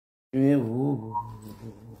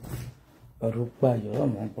Ọ̀rùpa yọ̀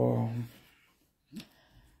ọmọ bọ́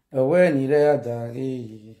ọwọ́ ẹni rẹ̀ àdàrí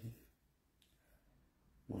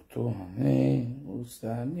òtò hàn ní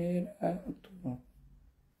òsànírà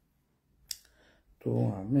tó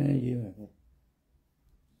hàn mẹ́yẹ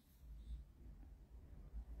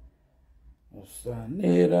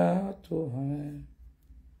òsànírà tó hàn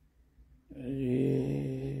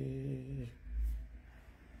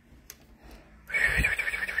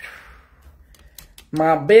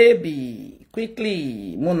My baby,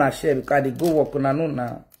 quickly, Mona share because they go work on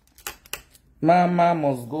now. Mama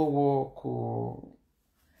must go work. Oh.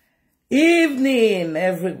 Evening,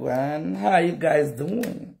 everyone. How are you guys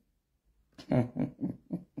doing?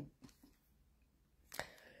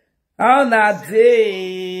 How that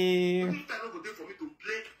day?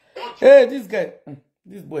 Hey, this guy,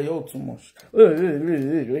 this boy, you're too much.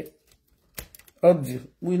 Hey.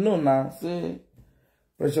 We know now. Say,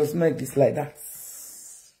 precious neck is like that.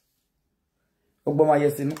 So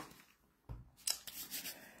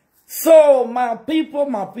my people,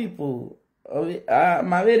 my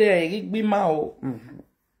very big mouth.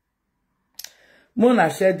 Mona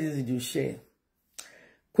share this video, share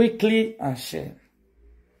quickly and share.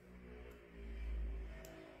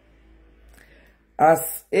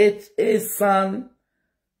 As a son,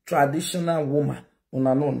 traditional woman,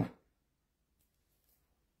 unanona.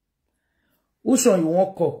 Who show you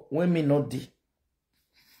won't call when me not dey?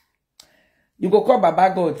 You go call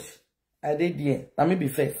Baba God. I did there. Let me be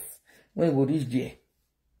first. When you go reach there.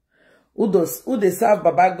 Who they serve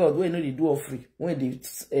Baba God when they do offering? When they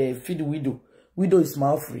feed the widow. Widow is my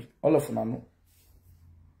offering. All of them know.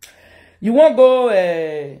 You won't go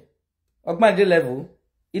Okpaika level,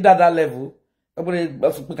 Idada level,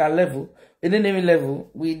 Okpaika level, and then name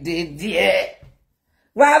level. We did there.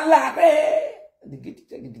 Wahala.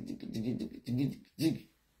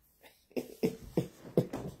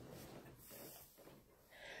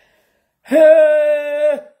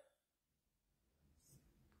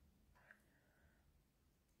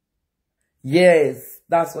 Yes,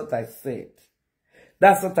 that's what I said.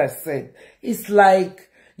 That's what I said. It's like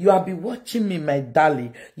you have been watching me, my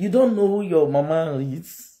darling. You don't know who your mama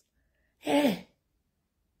is. Hey,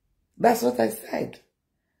 that's what I said.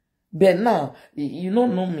 But now, you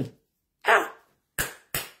don't know me. Ah!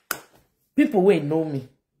 People won't know me.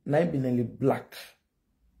 Now I been black.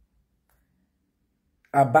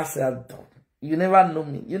 Ambassador. You never know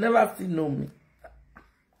me. You never still know me.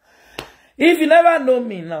 If you never know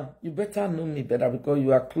me now, you better know me better because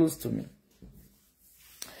you are close to me.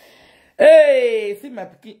 Hey, see my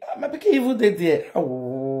pikin. My pikin even did there.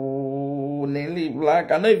 Oh, nearly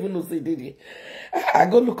black. I don't even know say did there. I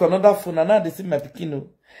go look another phone and now they see my pikin.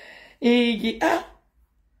 Hey,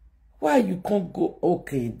 why you can't go?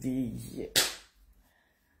 Okay, dear.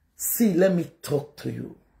 See, let me talk to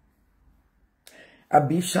you. A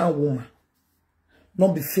Bishan woman.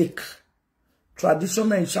 Not be fake.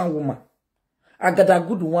 Traditional Ishan woman. I got a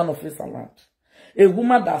good one of his land. A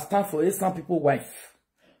woman that stands for some people's wife.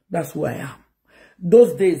 That's who I am.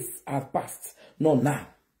 Those days have passed. No, now.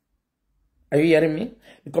 Are you hearing me?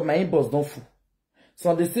 Because my inbox don't full.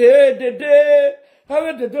 So they say, hey, Dede,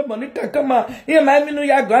 how did the Monica come on? Here, my minu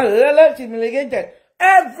ya go.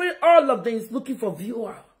 All of them is looking for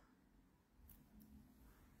viewer.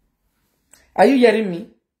 Are you hearing me?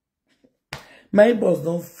 My boss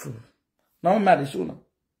don't fool. Now I'm at the show now.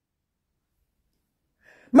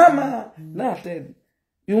 Mama, now I tell you.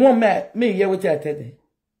 You want me hear what I tell you?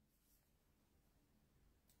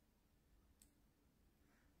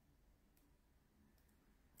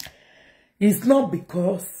 It's not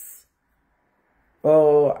because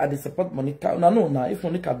I support Monica. No. If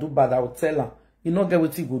Monica do bad, I will tell her. You don't get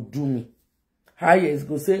what he go do me. How is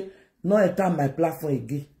go say, no enter my platform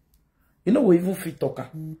again. You know we even fit talker.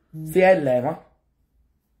 Say I lie, huh?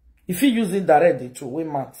 If you use it directly to weigh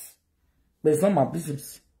maths, but it's not my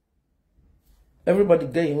business. Everybody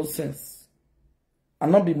get your own sense.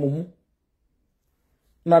 And not be mumu.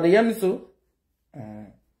 Now they hear me so?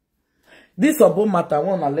 This about matter, I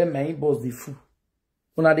wanna let my inbox the fool.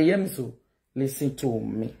 Now they hear me so? Listen to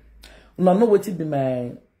me. Now know what it be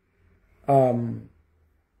my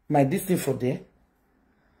my distance for there.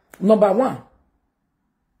 Number one.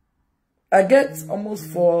 I get almost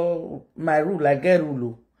for my rule, I get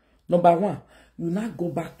rule. Number one, you now go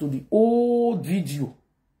back to the old video.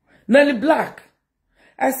 Nelly Black.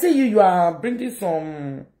 I see you are bringing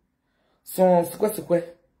some square.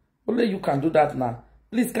 Only you can do that now.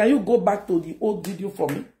 Please, can you go back to the old video for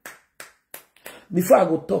me? Before I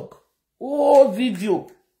go talk. Old video.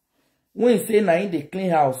 When you say, na in the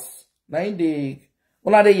clean house. Na in the...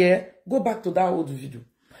 Go back to that old video.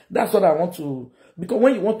 That's what I want to, because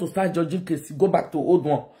when you want to start judging case, you go back to old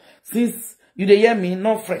one. Since you dey hear me,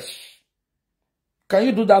 not fresh. Can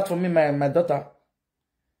you do that for me, my daughter?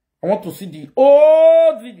 I want to see the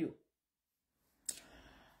old video.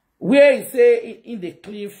 Where he say in the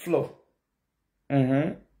clean floor.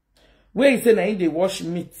 Where he say na in they wash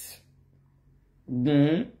meat.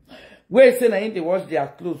 Where he say na in they wash their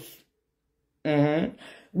clothes.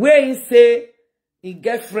 Where he say he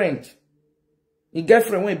girlfriend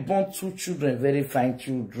when he born 2 children, very fine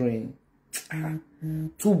children.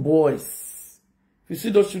 2 boys. If you see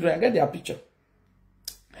those children, I get their picture.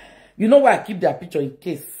 You know why I keep their picture in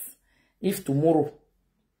case if tomorrow,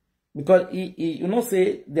 because you know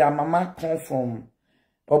say their mama come from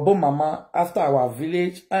Obo mama after our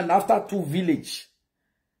village and after 2 village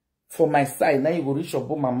for my side. Now you go reach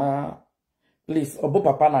Obo mama place. Obo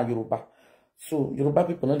papa na Yoruba, so Yoruba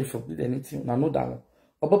people not they forbid anything. I know that one.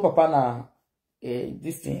 Obo papa na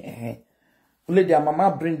this thing. Only their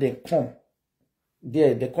mama bring them come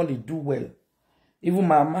there. They come they do well. Even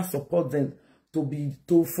my mama support them. For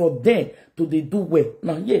them to they do well.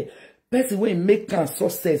 Now yeah, person wey make can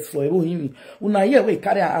success for him. Una yeah we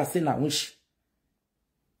carry her say na wish.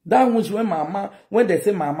 That wish when they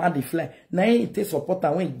say mama they fly, na him take support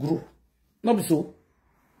her when he grow. Not be so.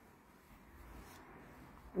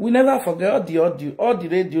 We never forget all the audio, all the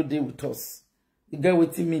radio day with us. The guy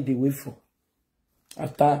waiting me the way for.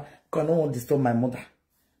 After I don't want to disturb my mother.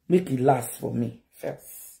 Make it last for me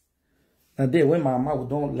first. And then when my mama would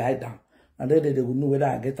don't lie down. And then they will know whether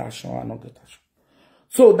I get action or not get action.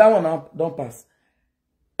 So that one don't pass.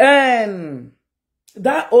 And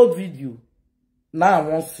that old video, now I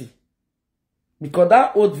won't see. Because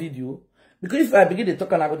that old video, because if I begin to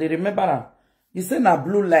talk and I go, they remember now. You say na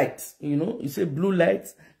blue light, you know, you say blue light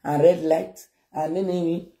and red light. And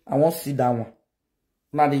then I won't see that one.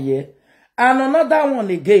 Now the year. And another one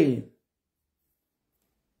again.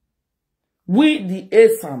 We the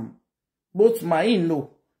ASAM, both my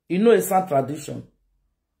know. You know it's a tradition.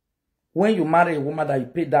 When you marry a woman that you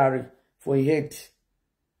pay dowry for a head.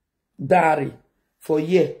 Dowry for a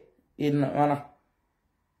year in honor.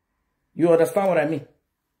 You understand what I mean?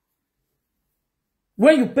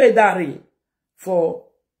 When you pay dowry for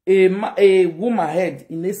a woman head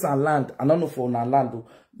in this land, I don't know for our land,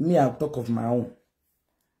 me I'll talk of my own.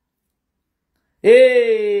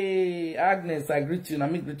 Hey, Agnes, I greet you. I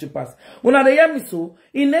me greet you pass. When I hear me so,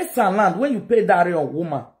 in this land, when you pay dowry on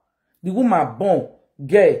woman, the woman born,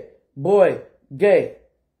 gay, boy, gay,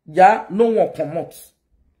 yeah, no one come out.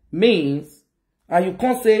 Means, and you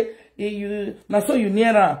can't say, you, now so you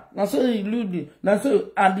near her, now so you lose, now so,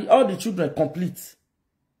 and all the children complete.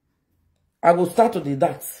 I will start to do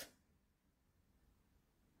that.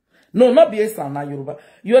 No, not be a son, now Yoruba.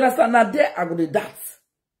 You understand? Now there, I go do that.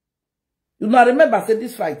 You know, I remember I said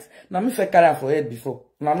this fight. Now me fe carry for head before.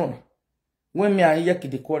 No. When me and Yeki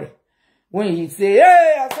the quarrel. When he say,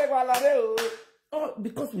 hey, I say Wahala. Oh,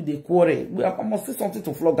 because we the quarrel. I must say something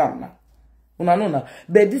to flog him now. No.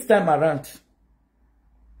 But this time around,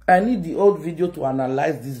 I need the old video to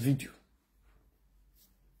analyze this video.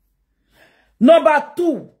 Number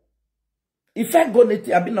 2. If I go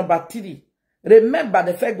neti, I be number 3. Remember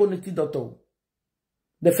the fair go neti doctor.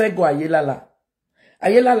 The fair go Ayelala.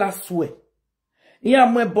 Ayelala swear. Yeah,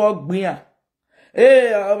 my bog bia.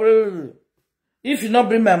 Hey, if you not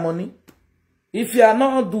bring my money, if you are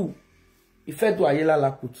not do, if I do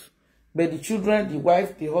Ayelala put. But the children, the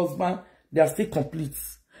wife, the husband, they are still complete.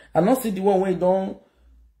 I not see the one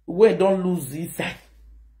where don't lose this side.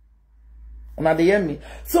 Una they hear me.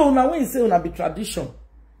 So now when you say una be tradition,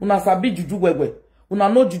 una sabi juju wewe, una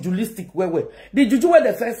know jujulistic wewe. The juju where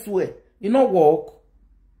the first way, you know work.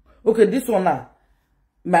 Okay, this one now.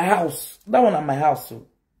 My house. That one at my house. So.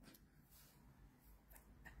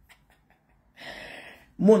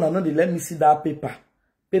 Mona, no, they let me see that paper.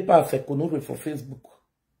 Paper of economic for Facebook.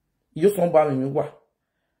 You don't buy me what?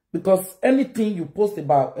 Because anything you post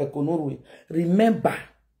about economic, remember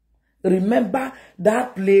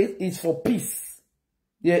that place is for peace.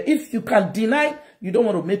 Yeah, if you can deny, you don't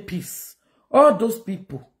want to make peace. All those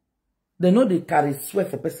people, they know they carry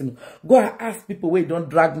sweat for person. Go and ask people where don't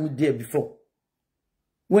drag me there before.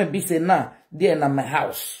 When be say nah, there na my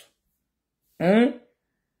house. When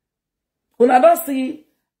I don't see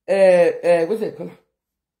what's it called?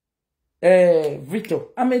 Victor.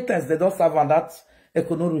 How many times they don't serve on that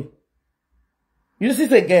economy? You see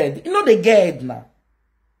the guide. You know the guide now.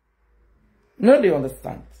 You know they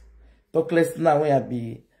understand. Talk less now when I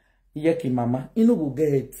be Yeki mama. You know go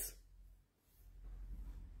get.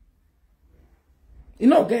 You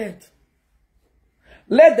know get.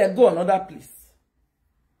 Let them go another place.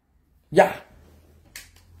 Yeah.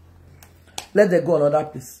 let them go another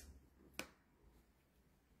place.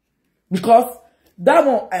 Because that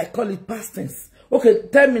one, I call it past tense. Okay,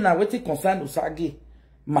 tell me now what it concern Usagi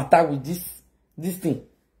matter with this thing.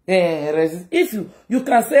 If you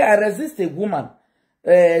can say I resist a woman,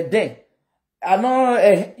 then I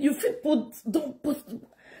know you feel don't put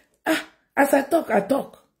as I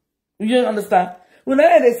talk. You understand? When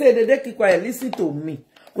they say they keep quiet, listen to me.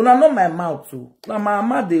 When I know my mouth too. Now my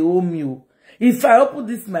mouth they owe me. If I open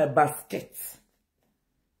this my basket,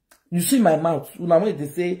 you see my mouth. When they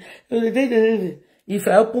say if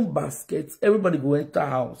I open baskets, everybody go enter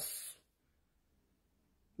house.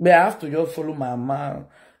 But I have to just follow my mama.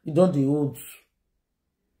 You don't the old.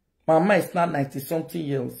 My mama is not 90-something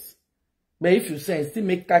years. But if you say still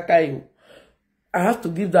make kakayo, I have to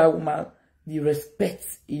give that woman the respect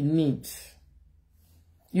he needs.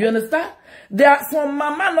 You understand? There are some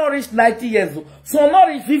mama not reach 90 years old, some not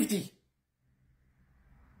reach 50.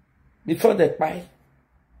 Before they buy.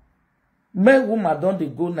 Men woman don't they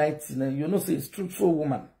go 90 now. You know, say it's truthful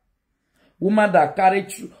woman. Woman that carry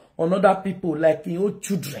on other people like your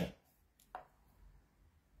children.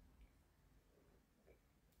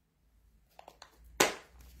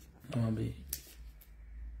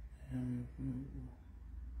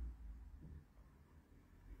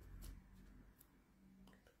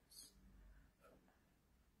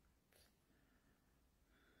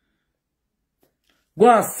 Go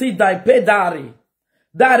and see thy pay diary.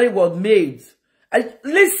 Diary was made.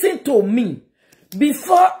 Listen to me.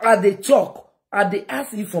 Before I dey talk, I dey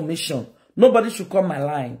ask information. Nobody should call my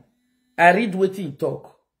line. I read what he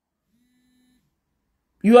talk.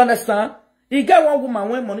 You understand? He got one woman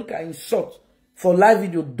when Monica insult for live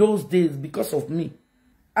video those days because of me.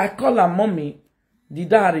 I call her mommy.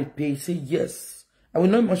 Did I pay? He say yes. I will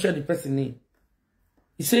not even share the person name.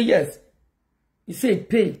 He say yes. He say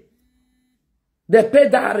pay. They pay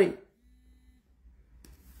diary.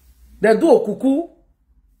 They do a cuckoo.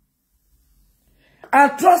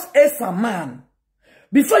 And trust as a man.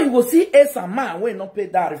 Before you go see as a man, when not pay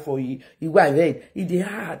diary for you go ahead. It dey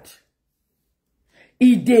hard.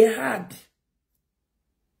 It dey hard.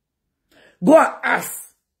 Go and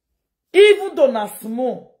ask. Even though not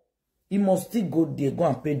small, you must still go there, go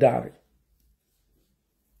and pay diary.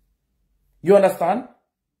 You understand?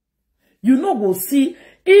 You know go see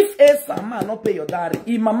if a man not pay your diary,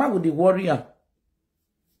 if mama go the warrior.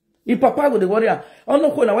 If papa go the warrior,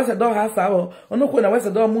 ono ko na wese do hasa o, ono ko na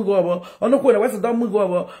wese do mugo obo, ono ko na wese do mugo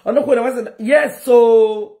obo, ono ko na wese yes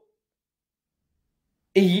so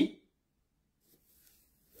he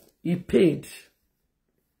paid.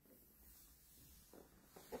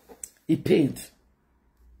 He paid.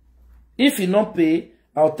 If he not pay,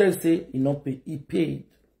 I'll tell you say he not pay. He paid.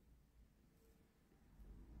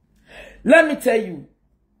 Let me tell you.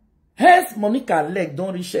 Hence Monica leg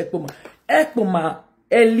don't reach Ekpoma. Ekpoma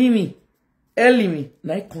elimi.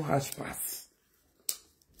 Na ikon hash pass.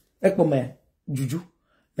 Ekpoma juju.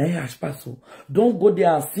 Na hash pass. So don't go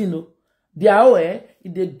there and see no. Their own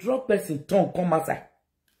if they drop person tongue come outside.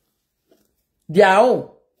 Their own.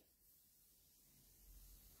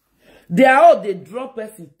 They drop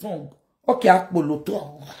person tongue. Okay, akpolo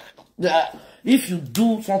tongue. If you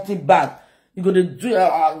do something bad, you go to do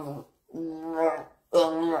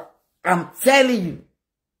I'm telling you.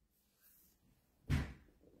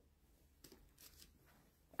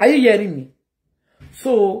 Are you hearing me?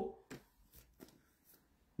 So,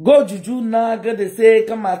 go juju now, go they say,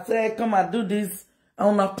 come and do this. I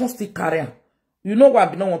want a constant career. You know what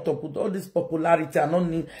I don't want to put all this popularity. I don't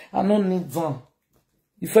need them.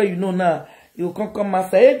 Before you know now, you can come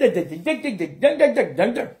and say, They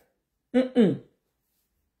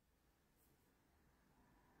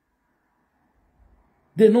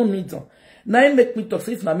don't need them. Now it make me talk.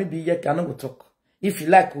 So if na me be here, cannot go talk. If you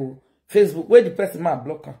like Facebook, where the person might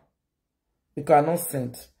block her. Because I not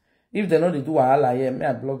send. If they know they do Wahala here, may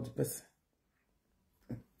I block the person.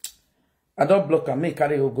 I don't block her, may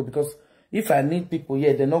carry her go because if I need people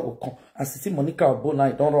here, they not go come. And see Monica or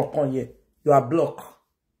Bona, don't rock on here. You are blocked.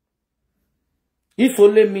 If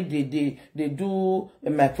only me they do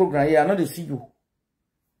my program here, I know they see you.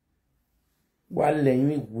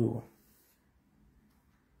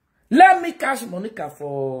 Let me cash Monica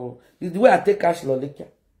for the way I take cash Lolika.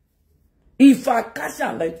 If I cash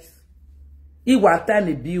her like this, it will turn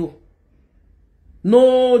a bill.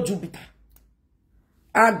 No Jupiter.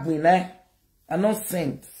 Agbin, I not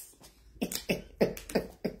sent.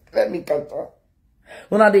 Let me catch her.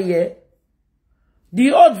 When are they here?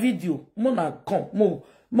 The old video, Mona come,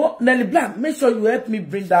 Nelly Black, make sure you help me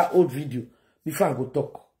bring that old video before I go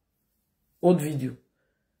talk. Old video.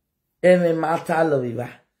 The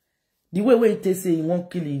way it say he won't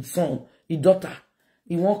kill his son, his daughter.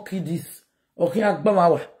 He won't kill this. Okay,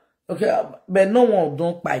 Agbamawa. Okay, but no one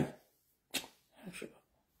don't buy.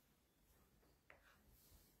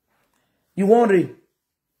 You won't read.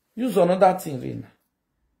 Use another thing, Rina.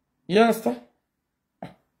 You understand?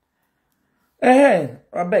 I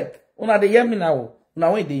beg. Una dey hear me now.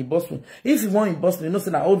 Una when they boss me. If you want to boss me, you know,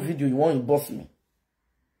 say na old video you want to boss me.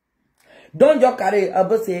 Don't just carry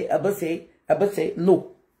abose.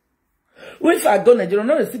 No. If I go Nigeria,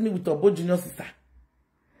 no, they see me with a boy junior sister.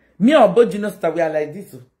 Me and boy junior sister, we are like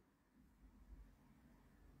this.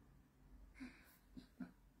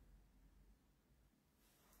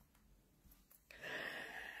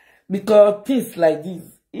 Because things like this,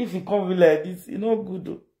 if you come like this, you know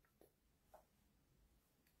good.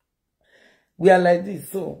 We are like this,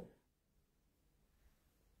 so.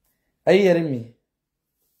 Are you hearing me?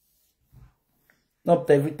 Not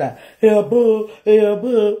every time. Hey, abo.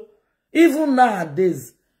 Even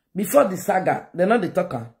nowadays, before the saga, they're not the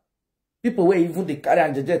talker. People where even they carry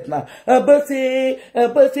and jet now. Abo,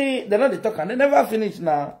 they're not the talker. They never finish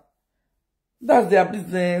now. That's their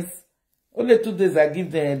business. Only 2 days I give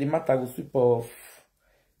them, the matter will sweep off.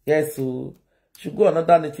 Yes, so should go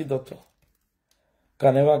another native doctor.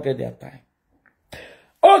 Can never get their time.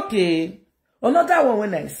 Okay. Another one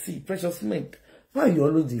when I see, precious milk. Why you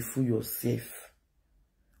always fool yourself?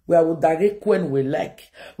 We will direct when we like.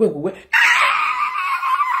 We.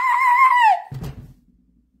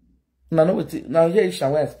 Now here is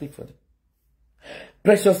where I speak for them.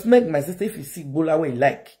 Precious milk, my sister, if you see Bola where you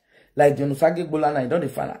like the Osage Bola now, you don't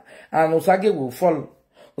define her. And Osage will fall.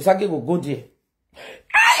 Osage will go there.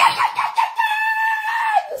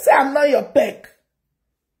 You say I'm not your peg.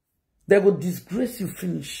 They will disgrace you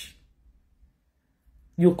finish.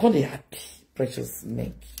 You can't be happy, precious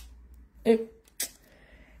milk.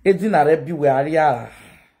 Edina rebi we aria.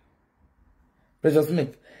 Precious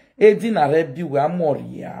milk. Edina rebi we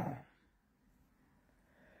amoria.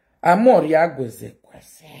 Amoria gweze.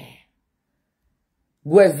 Gweze.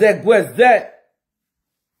 Is that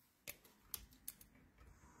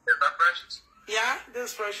Precious? Yeah, this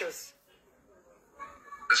is Precious.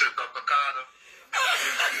 This is Okpaika.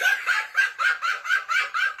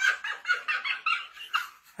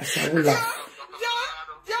 I shall laugh.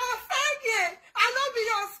 You're faggot. I don't be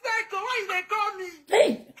your spec. Why they call me?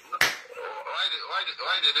 Hey.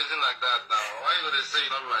 Why they listen like that now? Why you gonna say you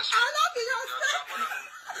don't be my spec? I don't be your spec.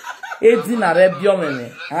 Edina rebi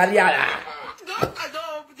aria. I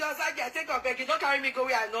don't just like I take up back. You don't carry me go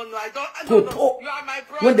where I don't know. I don't know. You are my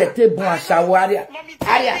brother. When they take bon shower aria. Mommy,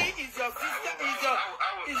 Tiri is your sister.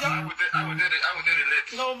 I would relate.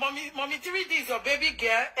 No, mommy, Tiri is your baby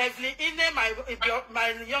girl. Evelyn, my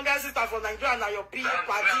younger sister from Nigeria, now your P party.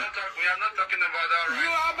 We are not talking about that, right? You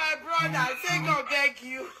are my brother. I say God beg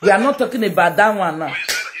you. We are not talking about that one now. You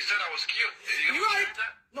said I was cute. You are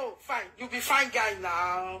no fine. You be fine guy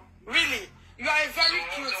now. Really, you are a very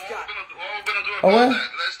cute guy. What we're gonna do about that?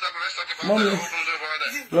 Let's talk about Mommy. that. What we're gonna do about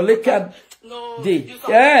that? Loleka. No, Day. you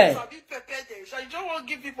Yeah. be prepared. You don't want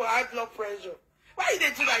to give people high blood pressure. Why they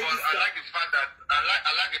do that? I like the fact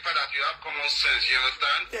that you have common sense. You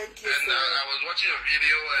understand? Thank you, And sir. I was watching your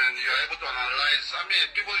video, and you're able to analyze. I mean,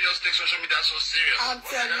 people just take social media so serious. I'm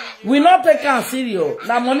telling you. We not take am serious.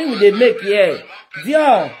 Now money we dey make here.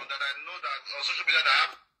 Dion. That I know that on social media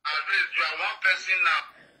that you are one person now.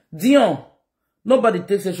 Dion. Nobody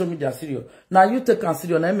takes social media serious. Now you take am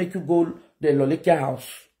serious. Now make you go the Loleka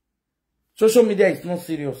house. Social media is not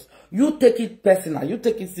serious. You take it personal. You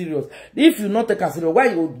take it serious. If you not take it serious, why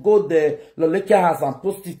you go the Loleka house and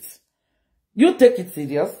post it? You take it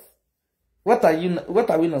serious. What are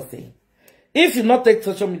we not saying? If you not take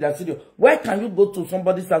social media serious, why can you go to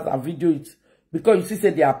somebody's house and video it? Because you see say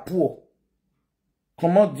they are poor.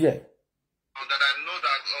 Come on, dear. That I know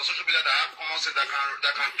that on social media that I have common sense that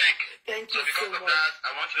can think. Thank So you because so of much. that, I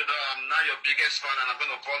want you to know I'm now your biggest fan, and I'm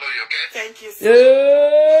going to follow you. Okay? Thank you so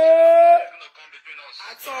Yeah. It's going to come between us.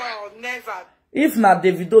 much. At all, never. If na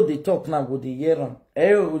Davido they talk now, go the hear am.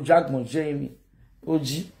 Ojagmo Jamie.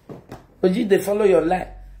 Oji, they follow your line.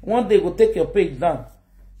 One day go take your page down.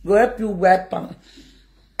 Go help you wipe am.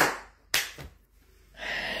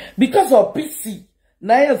 Because of PC.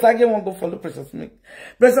 Now you say want go follow Precious Milk.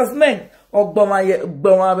 Precious Milk,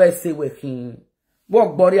 Ogboma be say working.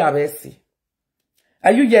 What body abesi?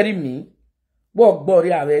 Are you hearing me? What body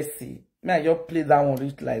abesi? May I just play that one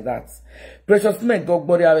reach like that. Precious Milk, God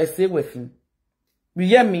body abesi working. You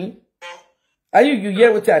hear me? Are you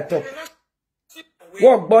hear what I talk?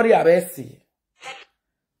 What body abesi?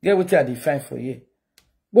 Get what I define for you.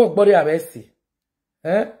 What body abesi?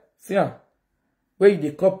 Eh? See ya. Where you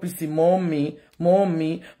dey call PC mommy.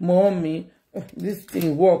 This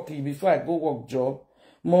thing work before I go work job.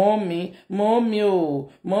 Mommy, mommy,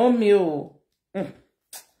 oh, mommy, oh.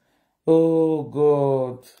 Oh,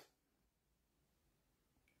 God.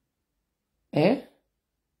 Eh?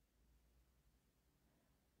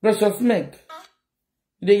 Precious Meg.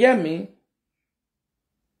 You hear me?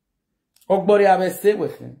 Ogbori, I will stay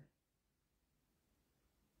with him.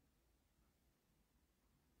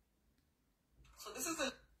 So this is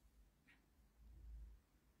the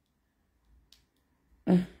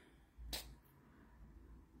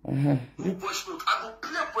No voice note. I will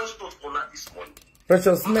play voice note on that this morning.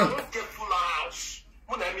 Precious But Meg. I won't get full house.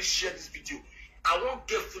 When I share this video, I won't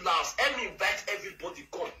get full house. Let me invite everybody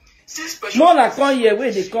come. See special. More like come here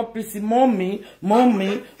where they call PC mommy,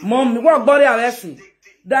 mommy, mommy. What body arresting?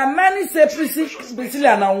 There are many say PC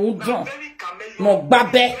and I won't drunk. No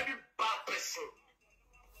babe. Very bad person.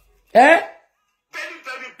 Eh?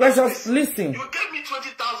 Very Precious, listen. You gave me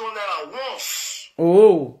 20,000 naira once.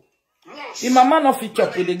 Oh. Once. If my man not feature,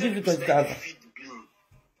 they give you 20,000.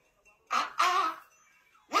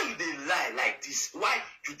 Why you they lie like this? Why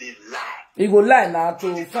you they lie? He go lie now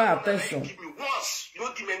to find attention. Give me once. You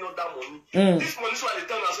don't give me another money. This money is what they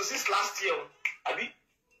tell me. So since last year, Abi.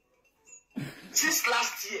 Since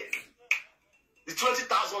last year, the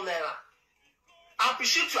 20,000 naira. I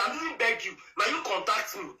appreciate you. I didn't beg you. Now you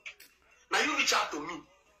contact me. Now you reach out to me.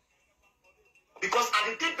 Because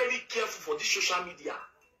I did very careful for this social media.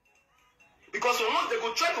 Because once they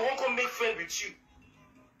go try to come make friends with you.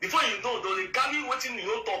 Before you know, they carry waiting you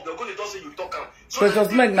don't talk. They're going to just say you talk. So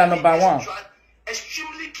Precious Meg na number one.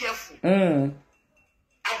 Extremely careful. Mm.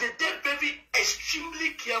 And they're very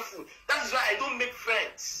extremely careful. That is why I don't make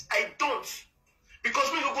friends. I don't. Because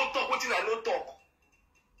when you go talk, waiting I don't talk.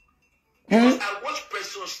 Because I watch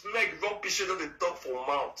Precious Meg rock picture that they talk for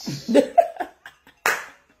mouths.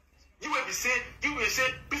 You will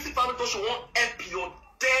say, busy family don't want help your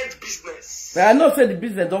dead business. But I know say the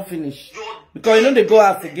business don't finish. Because you know they go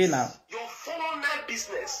out again now. Your 419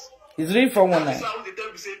 business. It's really for one That night. is how they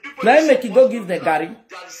tell me, say, people Now they you make it go support give the you. Gary.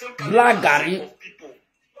 They are the same kind Black of Gary. people.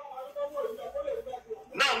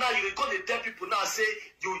 Now you go they tell people now say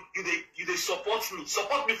you they support me.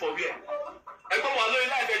 Support me for where? I come alone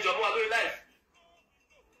life, job alone life.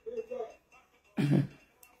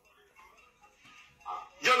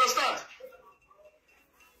 You understand?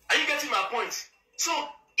 Are you getting my point? So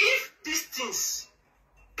if these things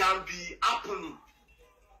can be happening,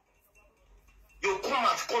 you come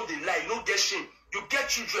and come the lie, you don't get shame. You get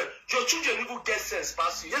children. Your children even get sense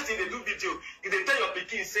past you. Yesterday they do video. If they tell your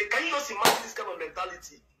pikin, say, can you just imagine this kind of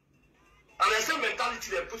mentality? And the same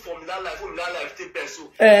mentality they put for Milan life, take best.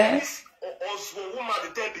 So this woman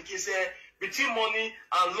they tell pikin say, between money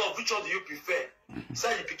and love, which one do you prefer?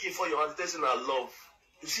 Say you pikin for your attention and love.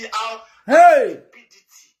 You see how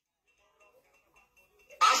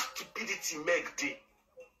stupidity make day.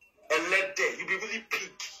 And let day, you be really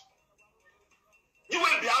pig. You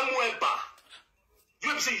will be amuemba.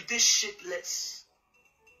 You will say you take shapeless.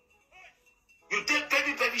 You take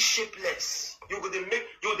very, very shapeless. You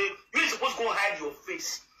supposed to go hide your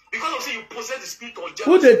face. Because of say you possess the spirit of jealousy.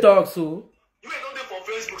 Who they talk to? You ain't not there for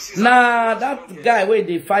Facebook. Nah, that guy where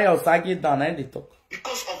they fire or sag down and they talk.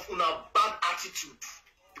 Because of una bad attitude.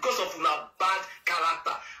 Because of una bad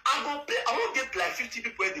character. I won't get like 50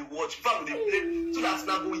 people where they watch. Before they play. So that's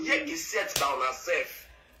not go hear a set down herself.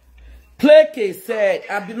 Play case said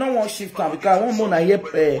I be no one shift now because I want more to hear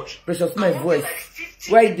Precious Meg voice.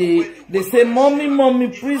 Why they say mommy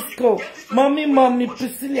Prisco, mommy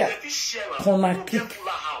Priscilla. Corner kick.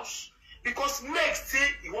 Because next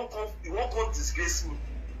say he won't come disgrace me.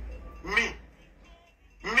 Me.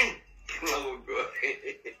 Oh God.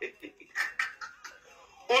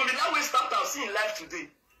 Only that way start out seeing life today.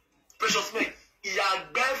 Precious Meg, you are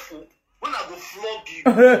grateful when I go flog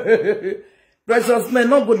you. Precious Meg,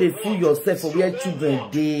 not go they fool yourself for where children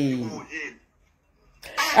dey.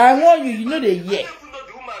 I want you know they hear.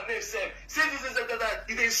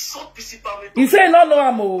 He say no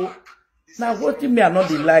amo. Now what me I not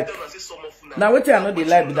they like. Now what I not they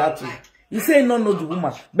like with that too. He say no the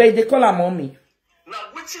woman, but they call her mommy.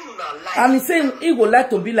 And he say he would like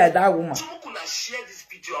to be like that woman. Share this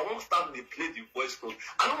video. I won't start to play the voice note.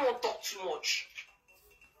 I don't want to talk too much.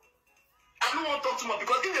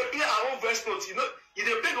 Because if they play our own voice note, you know, if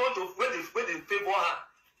they play the one to where they favor her.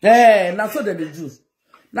 Yeah, now so they do.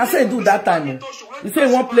 Now say do that time. He say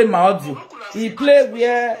he won't play my audio. He play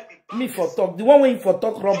where me for talk. The one where he for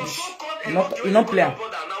talk rubbish. He not play.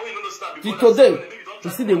 Till today, you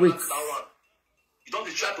see the weight. You don't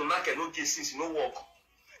try to knock and no get since you no work.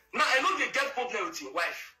 Now I know they get problem with your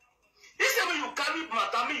wife. This time when you carry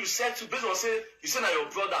matter, you said to based on say you say na your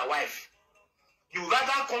brother wife. You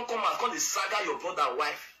rather come and call the saga your brother and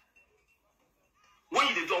wife. When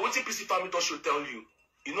you do what PC family talk should tell you,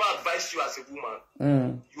 you know advise you as a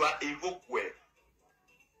woman. You are a rope well.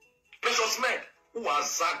 Precious men who are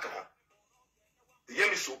zaga. You hear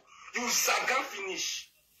me so? You zaga finish.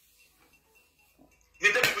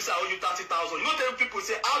 You tell people say, oh, you 30,000. You know tell people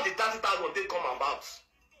say how the 30,000 they come about.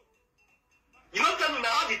 You know tell me now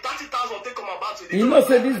how the 30,000 they come about. You know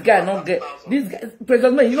say this guy not get this guy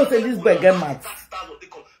Precious man, you know say this boy get mad.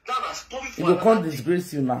 He will come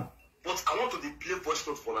disgrace you now. But I want to play voice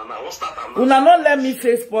note for Nana. I want to start now. Una not let me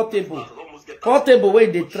face Portable. Portable where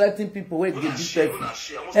they threaten people where they disrespect.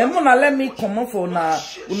 And una let me come on for una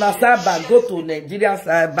cyber go to Nigeria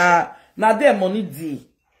cyber. Now their money D.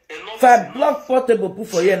 If I block Portable put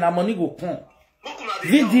for you, na money go come.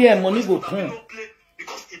 VDM money go come.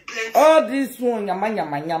 All this one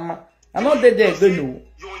yama. I know they go no.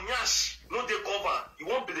 Your nyash, no they cover. You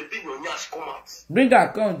won't be the big your nyash come out. Bring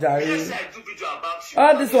account, Jerry. Yes, I do video about you.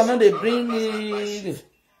 All this one, no they bring this.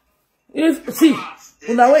 If see,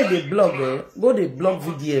 una way they blog go they blog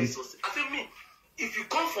VDM. I think me, if you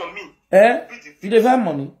come for me, you dey find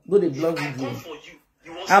money, go they blog VDM.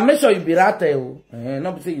 And make sure you be rate,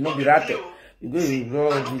 not say you not be rate. You go you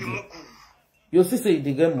blog VDM. You see say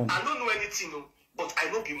you get money. I don't know anything, no. But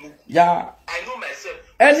I know people. Yeah. I know myself.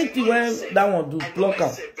 Anything when that one do, block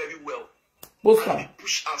out. Very well. Post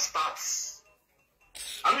push and starts.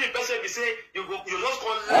 I mean, the person be say you just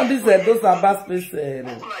call. All these those are bad space.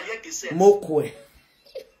 Mokwe.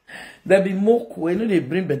 There be mokwe. No, they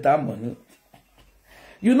bring better money.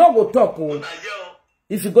 You know go talk.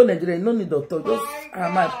 If you go Nigeria, you no need to talk. Just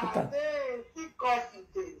my put am.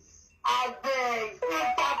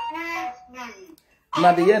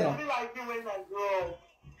 Now the year now.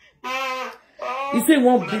 He say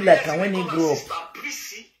won't be like when he grow up.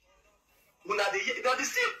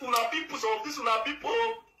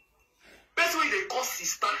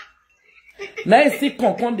 Now he see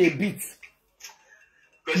concon the beat.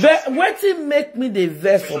 But what it make me the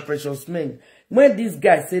verse for Precious Men? When this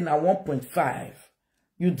guy say now 1.5,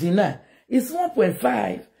 you deny. It's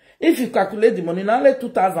 1.5. If you calculate the money, now let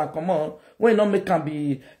 2,000 come on. When not make can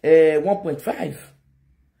be 1.5.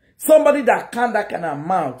 Somebody that can that kind of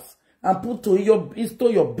amount and put to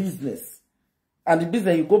your business. And the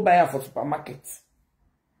business you go buy it for supermarket.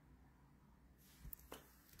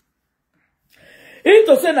 If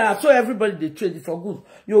to say now I saw everybody they trade it for good.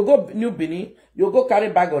 You go New Benin, you go carry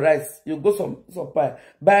bag of rice, you go some pie,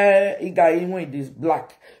 buy a guy in when it is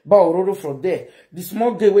black, buy Ororo from there. The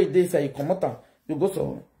small gateway they say you come out, you go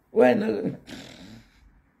some when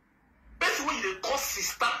best way they cost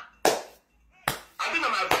sister. I've been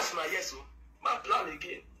on my voice my yes, my plan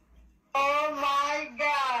again. Oh my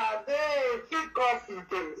God, hey, kick off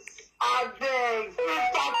this. I beg,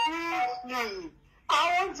 please.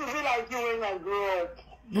 I want to be like you when I grow up.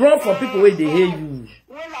 Run for people where they hear you.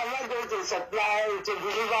 When I want going to supply to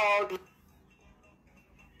deliver all the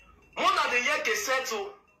one of the year can settle.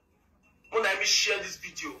 When I share this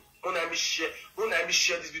video, when I share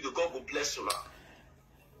this video, God will bless you now.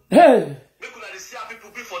 Hey. Make una see how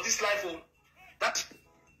people be for this life. That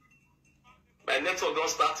my network don't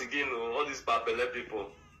start again. All these Babele people.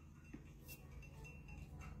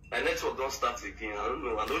 My network don't start again. I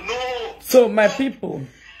don't know. So my people,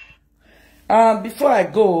 before I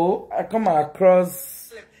go, I come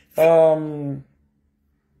across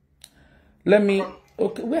let me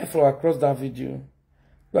where for across that video.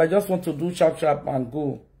 So I just want to do sharp and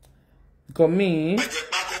go. Because me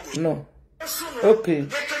no. Okay.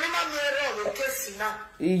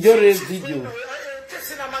 Your video.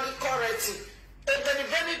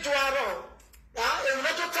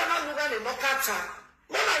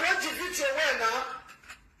 When I want to get you away now,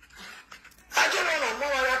 I don't know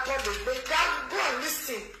more what I told you, but go and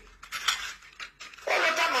listen. All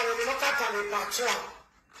the time I will not have a patron.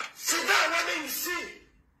 See that when you see,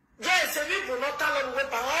 there's a people not telling me,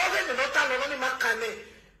 but all the not telling me, Macane.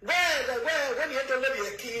 When you don't live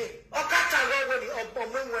a key, or cut away when you are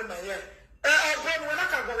bombing when I am. When I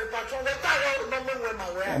can go a patron, the title number when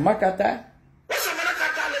I wear. Macata? What's a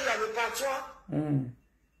Macata a patron?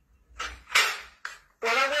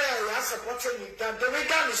 Whatever I support you done, the way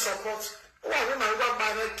down is support. Why would I walk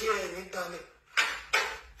by the care and done it?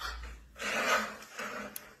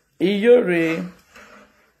 Iyore,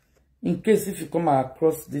 in case if you come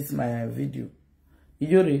across this my video,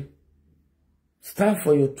 Iyore, stand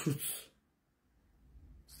for your truth.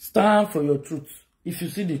 Stand for your truth. If you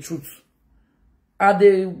see the truth, and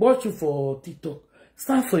they watch you for TikTok.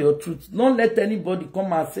 Stand for your truth. Don't let anybody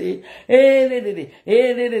come and say,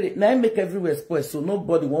 hey. Now make everywhere spoil, so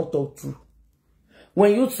nobody won't talk true.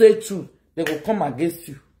 When you say truth, they will come against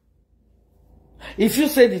you. If you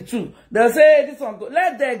say the truth, they'll say, hey, this one go.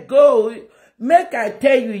 Let them go. Make I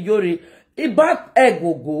tell you, Yori, if bad egg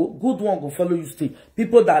will go, good one will follow you stay.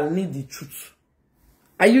 People that need the truth.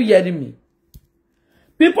 Are you hearing me?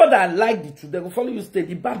 People that like the truth, they will follow you stay.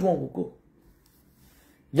 The bad one will go.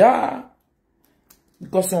 Yeah.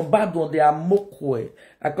 Because some bad one, they are mokwe.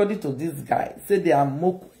 According to this guy, say they are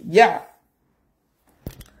mokwe. Yeah.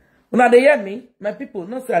 Now they hear me, my people,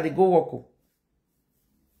 not say they go work.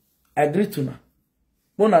 I agree to now.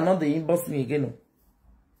 Mona not they inbox me again.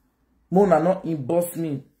 Mona not inbox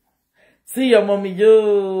me. See your mommy,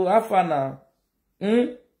 yo, afana.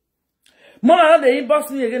 Mona not they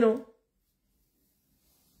inbox me again.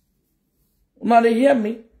 Now they hear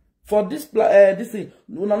me. For this this thing,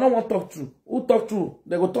 we no want to talk through. Who talk through?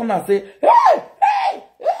 They go turn and say, hey, hey,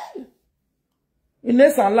 hey. In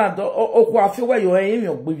this land, I feel where you are in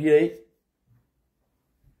your baby.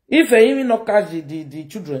 If you not catch the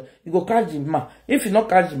children, you go catch the man. If you not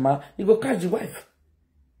catch the man, you go catch the wife.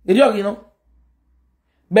 You know?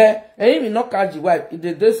 But if you not catch the wife, it's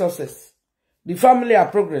the day success. The family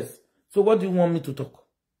are progress. So what do you want me to talk?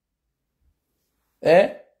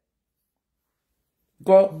 Eh?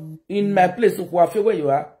 Because in my place, who feel where you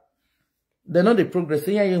are, they're not the progress.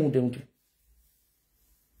 Yeah,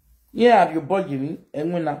 are your body,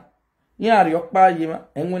 and winner. Yeah, are your payima,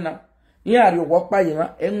 and winner. Yeah, are your walk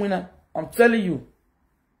payima, and winner. I'm telling you.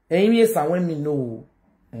 And yes, I want me know.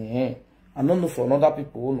 I don't know for other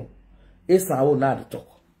people. No. Yes, I will not talk.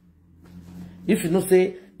 If you know,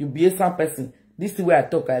 say, you be a some person, this is where I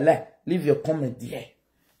talk, I like. Leave your comment there.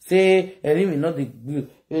 Say, enemy not the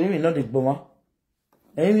bomber.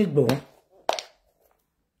 Enemy bomber.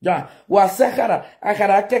 Ja, wa sakara,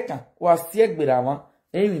 akara keka, wa siek birawa,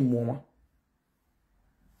 enemy moma.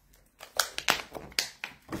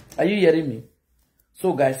 Are you hearing me?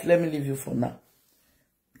 So guys, let me leave you for now.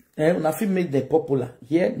 Una fi make them popular.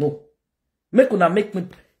 Here, no. Make una make me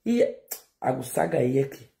here. I go saga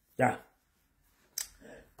yeki. Yeah.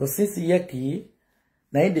 Because since yeki,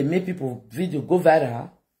 now they make people video go viral.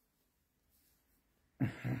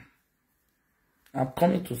 I'm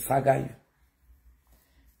coming to saga you.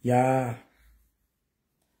 Yeah.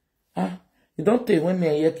 You don't take when me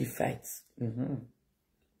and yeki fights.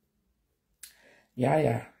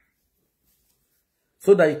 Yeah.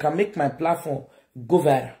 So that you can make my platform go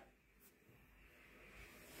viral.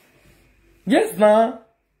 Yes, now.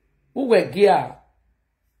 Who were gear?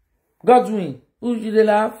 Godwin. Who did they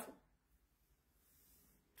laugh?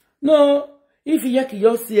 No. If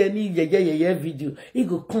you see any video, he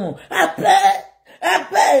go come. I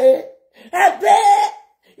pay.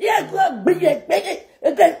 Yeah, go big.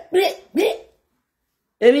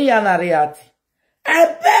 Any yanariati. I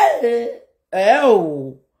pay.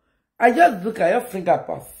 Oh. I just look at your finger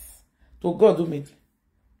pass. To God do me.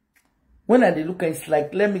 When I look at it's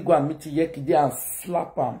like, let me go and meet Yeki there and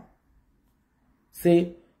slap him.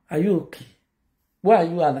 Say, are you okay? Why are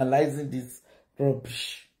you analyzing this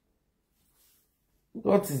rubbish?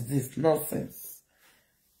 What is this nonsense?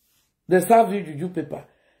 They serve you juju paper.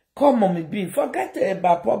 Come on me, be. Forget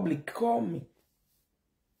about public. Call me.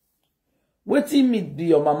 Waiting me be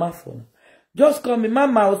your mama phone. Just call me,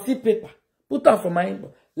 mama, I'll see paper. Put on for my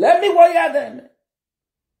inbox. Let me wire them.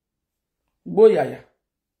 Boyaya.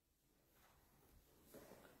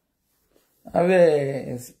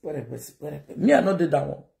 Me, I not did that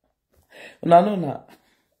one. No.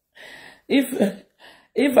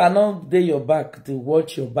 If I not do your back to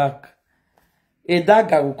watch your back, a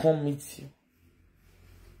dagger will come meet you.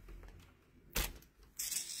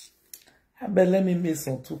 I bet let me make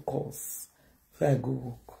some 2 calls if I go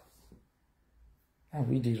work. I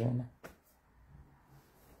read it on.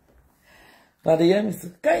 Now the hear me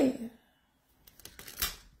say, "Kai,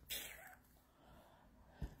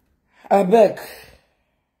 I beg."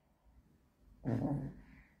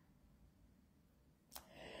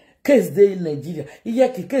 Case day in Nigeria. Yeah,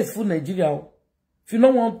 case for Nigeria. If you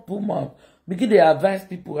don't want to mouth, because they advise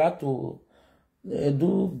people how to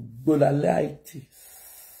do bolalities.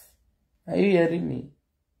 Are you hearing me?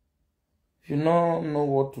 If you don't know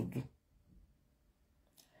what to do.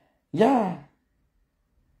 Yeah.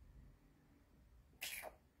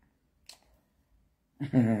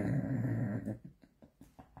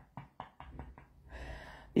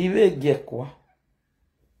 Il veut dire quoi?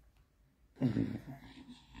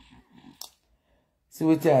 Si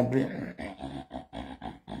vous êtes abri.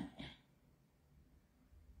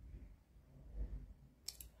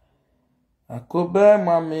 Akoba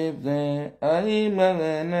mame vin, ayi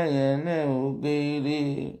malena yene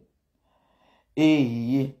ogere.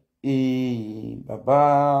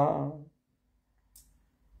 Baba.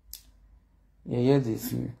 You hear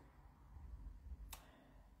this?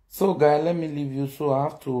 So, guys, let me leave you. So, I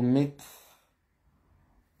have to make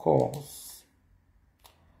calls.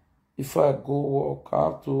 If I go work, I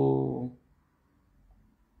have to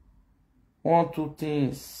 1, 2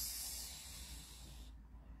 things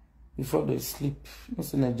before they sleep.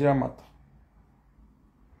 It's a Nigeria matter.